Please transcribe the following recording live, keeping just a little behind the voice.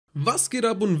Was geht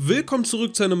ab und willkommen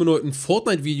zurück zu einem erneuten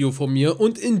Fortnite-Video von mir,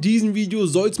 und in diesem Video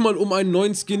soll es mal um einen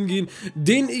neuen Skin gehen,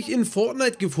 den ich in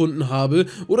Fortnite gefunden habe,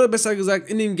 oder besser gesagt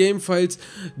in den Gamefiles,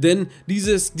 denn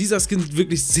dieser Skin sieht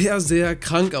wirklich sehr, sehr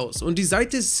krank aus, und die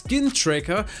Seite Skin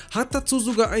Tracker hat dazu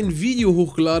sogar ein Video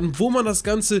hochgeladen, wo man das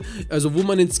Ganze, also wo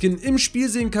man den Skin im Spiel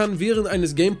sehen kann während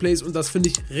eines Gameplays, und das finde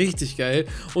ich richtig geil,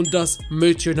 und das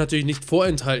möchte ich euch natürlich nicht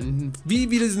vorenthalten. Wie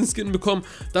wir diesen Skin bekommen,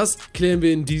 das klären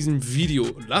wir in diesem Video.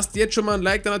 Lasst jetzt schon mal ein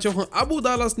Like, dann natürlich auch ein Abo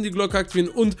dalassen, die Glocke aktivieren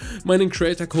und meinen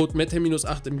Creator-Code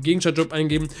METE-8 im Gegenstandjob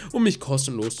eingeben, um mich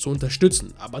kostenlos zu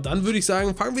unterstützen. Aber dann würde ich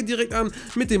sagen, fangen wir direkt an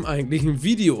mit dem eigentlichen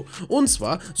Video. Und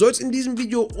zwar soll es in diesem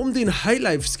Video um den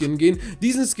HIGHLIFE Skin gehen.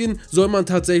 Diesen Skin soll man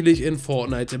tatsächlich in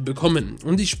Fortnite bekommen.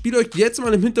 Und ich spiele euch jetzt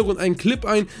mal im Hintergrund einen Clip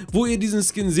ein, wo ihr diesen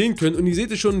Skin sehen könnt. Und ihr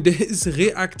seht es schon, der ist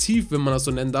reaktiv, wenn man das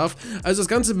so nennen darf. Also das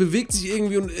Ganze bewegt sich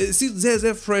irgendwie und es sieht sehr,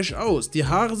 sehr fresh aus. Die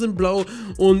Haare sind blau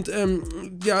und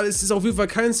ja, es ist auf jeden Fall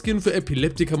kein Skin für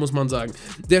Epileptiker, muss man sagen.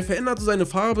 Der verändert so seine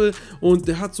Farbe und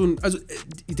der hat so ein, also,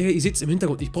 Digga, ihr seht es im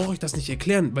Hintergrund, ich brauche euch das nicht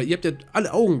erklären, weil ihr habt ja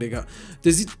alle Augen, Digga.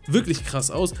 Der sieht wirklich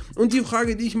krass aus, und die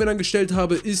Frage, die ich mir dann gestellt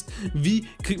habe, ist, wie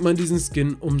kriegt man diesen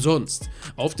Skin umsonst?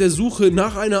 Auf der Suche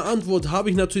nach einer Antwort habe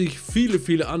ich natürlich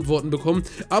viele Antworten bekommen,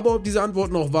 aber ob diese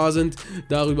Antworten auch wahr sind,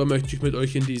 darüber möchte ich mit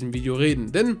euch in diesem Video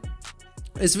reden, denn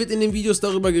es wird in den Videos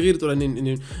darüber geredet oder in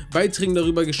den Beiträgen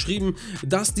darüber geschrieben,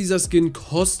 dass dieser Skin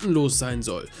kostenlos sein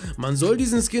soll. Man soll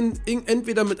diesen Skin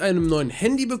entweder mit einem neuen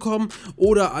Handy bekommen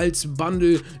oder als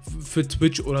Bundle für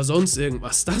Twitch oder sonst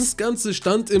irgendwas. Das Ganze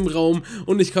stand im Raum,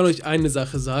 und ich kann euch eine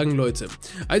Sache sagen, Leute.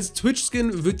 Als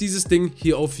Twitch-Skin wird dieses Ding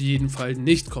hier auf jeden Fall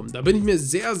nicht kommen. Da bin ich mir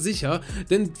sehr sicher,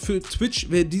 denn für Twitch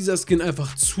wäre dieser Skin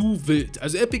einfach zu wild.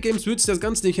 Also Epic Games wird sich das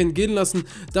Ganze nicht entgehen lassen,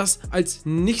 das als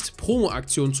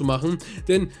Nicht-Promo-Aktion zu machen.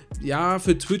 Denn ja,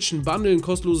 für Twitch ein Bundle, ein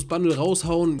kostenloses Bundle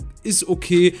raushauen ist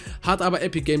okay, hat aber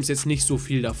Epic Games jetzt nicht so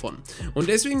viel davon. Und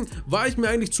deswegen war ich mir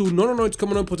eigentlich zu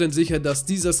 99,9% sicher, dass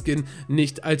dieser Skin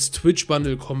nicht als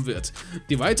Twitch-Bundle kommen wird.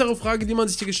 Die weitere Frage, die man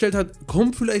sich hier gestellt hat,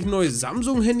 kommt vielleicht ein neues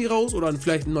Samsung-Handy raus oder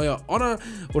vielleicht ein neuer Honor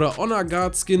oder Honor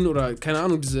Guard Skin oder keine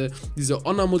Ahnung, diese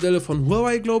Honor-Modelle von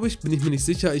Huawei, glaube ich, bin ich mir nicht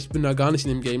sicher, ich bin da gar nicht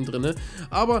in dem Game drin.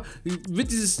 Aber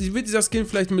wird dieser Skin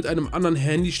vielleicht mit einem anderen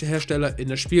Handyhersteller in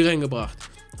das Spiel reingebracht?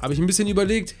 Habe ich ein bisschen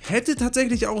überlegt, hätte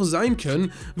tatsächlich auch sein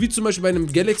können, wie zum Beispiel bei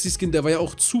einem Galaxy Skin, der war ja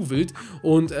auch zu wild,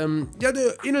 und ja,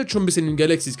 der ähnelt schon ein bisschen den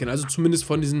Galaxy Skin, also zumindest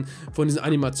von diesen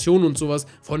Animationen und sowas,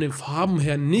 von den Farben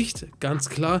her nicht, ganz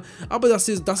klar, aber dass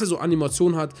er so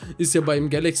Animationen hat, ist ja beim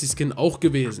Galaxy Skin auch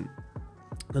gewesen.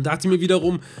 Dann dachte ich mir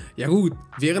wiederum, ja gut,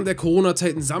 während der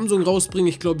Corona-Zeit ein Samsung rausbringen,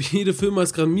 ich glaube, jede Firma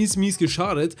ist gerade mies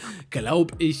geschadet,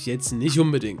 glaube ich jetzt nicht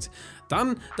unbedingt.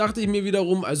 Dann dachte ich mir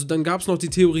wiederum, also dann gab es noch die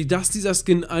Theorie, dass dieser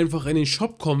Skin einfach in den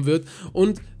Shop kommen wird,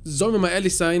 und sollen wir mal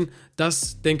ehrlich sein,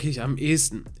 das denke ich am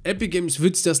ehesten. Epic Games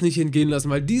wird sich das nicht entgehen lassen,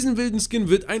 weil diesen wilden Skin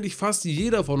wird eigentlich fast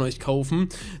jeder von euch kaufen,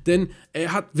 denn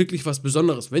er hat wirklich was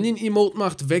Besonderes. Wenn ihr einen Emote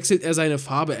macht, wechselt er seine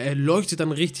Farbe, er leuchtet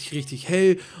dann richtig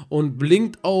hell und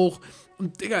blinkt auch.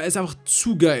 Und Digga, er ist einfach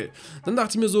zu geil. Dann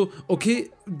dachte ich mir so,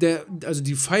 okay, also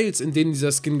die Files, in denen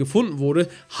dieser Skin gefunden wurde,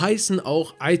 heißen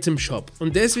auch Item Shop.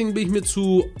 Und deswegen bin ich mir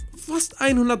zu fast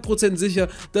 100% sicher,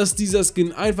 dass dieser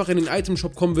Skin einfach in den Item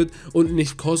Shop kommen wird und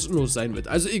nicht kostenlos sein wird.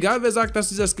 Also egal, wer sagt, dass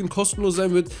dieser Skin kostenlos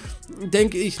sein wird,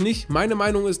 denke ich nicht. Meine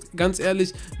Meinung ist, ganz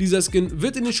ehrlich, dieser Skin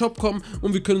wird in den Shop kommen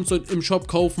und wir können uns dort im Shop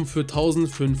kaufen für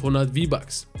 1500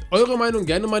 V-Bucks. Eure Meinung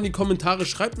gerne mal in die Kommentare,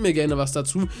 schreibt mir gerne was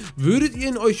dazu. Würdet ihr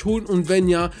ihn euch holen, und wenn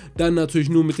ja, dann natürlich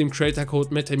nur mit dem Creator-Code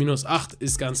METE-8,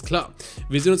 ist ganz klar.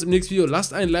 Wir sehen uns im nächsten Video,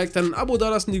 lasst ein Like, dann ein Abo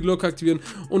dalassen, die Glocke aktivieren,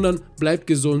 und dann bleibt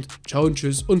gesund, ciao und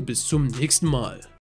tschüss und bis zum nächsten Mal.